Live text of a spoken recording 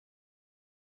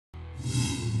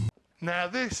Now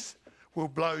this will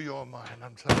blow your mind,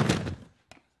 I'm telling you.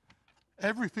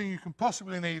 Everything you can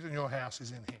possibly need in your house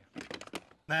is in here.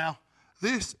 Now,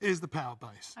 this is the power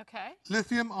base. Okay.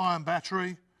 Lithium-ion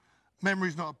battery.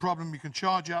 Memory's not a problem. You can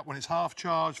charge it up when it's half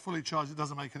charged, fully charged. It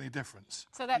doesn't make any difference.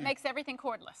 So that makes everything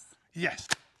cordless? Yes.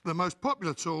 The most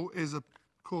popular tool is a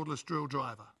cordless drill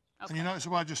driver. Okay. And you notice the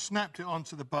way I just snapped it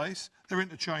onto the base. They're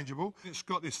interchangeable. It's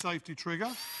got this safety trigger.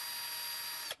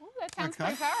 Ooh, that sounds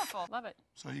pretty powerful. Love it.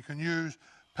 So you can use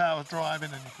power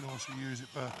driving and you can also use it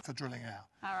for drilling out.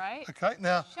 All right. Okay,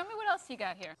 now... Show me what else you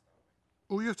got here.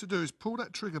 All you have to do is pull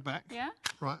that trigger back. Yeah.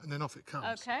 Right, and then off it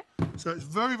comes. Okay. So it's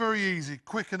very, very easy,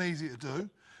 quick and easy to do.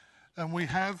 And we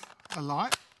have a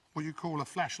light, what you call a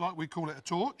flashlight. We call it a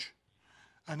torch.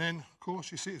 And then, of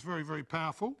course, you see it's very, very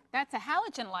powerful. That's a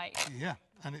halogen light. Yeah,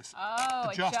 and it's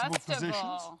adjustable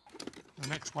positions. The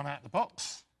next one out of the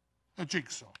box, a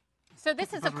jigsaw. So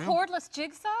this is a cordless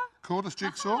jigsaw? Cordless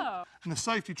jigsaw. Oh. And the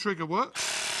safety trigger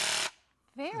works.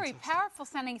 Very powerful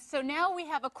sounding. So now we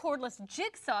have a cordless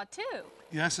jigsaw too.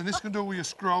 Yes, and this can do all your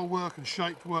scroll work and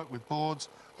shape work with boards,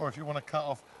 or if you want to cut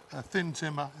off thin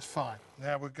timber, it's fine.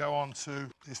 Now we'll go on to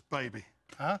this baby.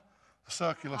 A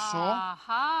circular saw.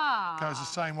 Aha. Goes the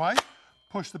same way.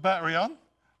 Push the battery on,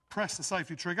 press the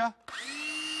safety trigger.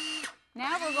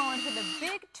 Now we're going to the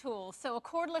big tool, so a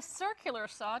cordless circular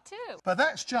saw too. But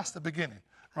that's just the beginning,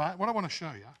 right? What I want to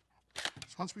show you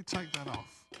is once we take that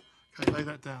off, okay, lay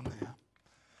that down there.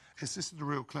 This is the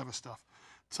real clever stuff.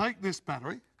 Take this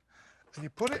battery and you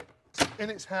put it in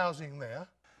its housing there.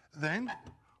 Then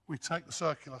we take the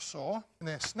circular saw and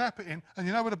then snap it in. And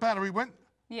you know where the battery went?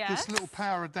 Yes. This little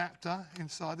power adapter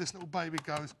inside, this little baby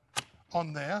goes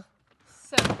on there.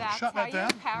 So that's Shut how that down,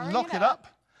 you're powering lock it up,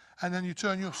 and then you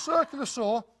turn your circular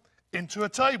saw into a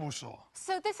table saw.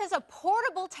 So this is a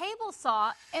portable table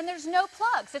saw, and there's no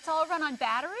plugs. It's all run on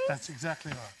batteries? That's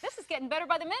exactly right. This is getting better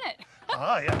by the minute.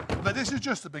 Yeah. But this is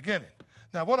just the beginning.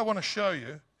 Now, what I want to show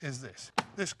you is this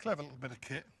clever little bit of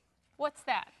kit. What's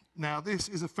that? Now, this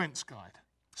is a fence guide.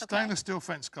 Stainless steel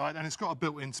fence guide, and it's got a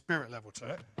built-in spirit level to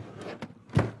it.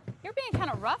 You're being kind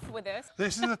of rough with this.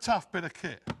 This is a tough bit of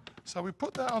kit. So we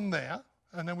put that on there,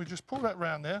 and then we just pull that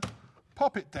round there,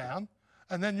 pop it down,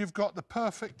 and then you've got the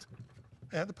perfect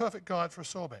guide for a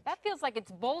saw bench. That feels like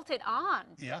it's bolted on.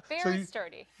 Yeah. Very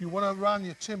sturdy. You want to run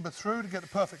your timber through to get the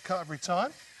perfect cut every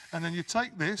time, and then you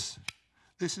take this.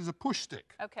 This is a push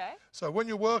stick. Okay. So when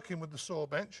you're working with the saw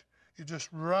bench, you just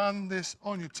run this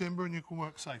on your timber and you can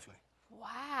work safely.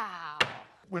 Wow.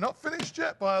 We're not finished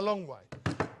yet by a long way.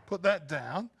 Put that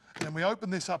down, and then we open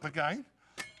this up again,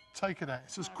 take it out.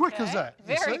 It's as quick as that.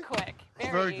 Very quick.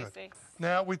 Very easy. Good.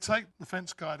 Now we take the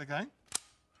fence guide again,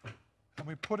 and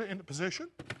we put it into position.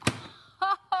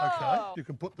 Okay, you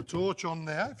can put the torch on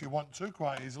there if you want to,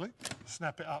 quite easily.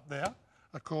 Snap it up there,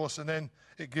 of course, and then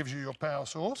it gives you your power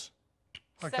source.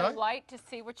 Okay. So light to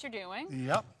see what you're doing.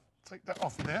 Yep. Take that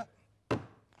off there. And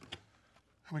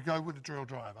we go with the drill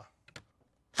driver.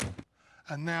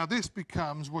 And now this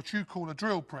becomes what you call a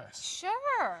drill press.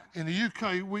 Sure. In the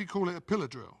UK, we call it a pillar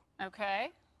drill. Okay.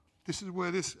 This is where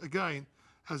this, again,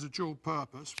 has a dual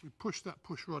purpose. We push that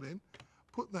push rod in,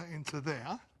 put that into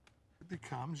there. It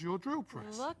becomes your drill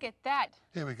press. Look at that.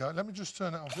 Here we go. Let me just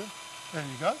turn it off. There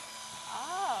you go.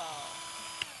 Oh.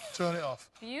 Turn it off.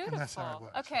 Beautiful. And that's how it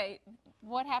works. Okay.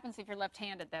 What happens if you're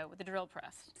left-handed, though, with the drill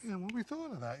press? Yeah, well, we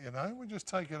thought of that, you know. We just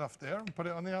take it off there and put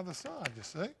it on the other side, you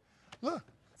see. Look.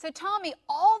 So, Tommy,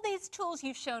 all these tools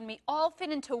you've shown me all fit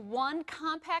into one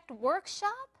compact workshop?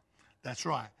 That's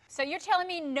right. So you're telling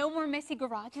me no more messy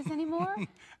garages anymore?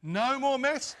 No more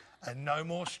mess and no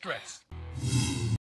more stress.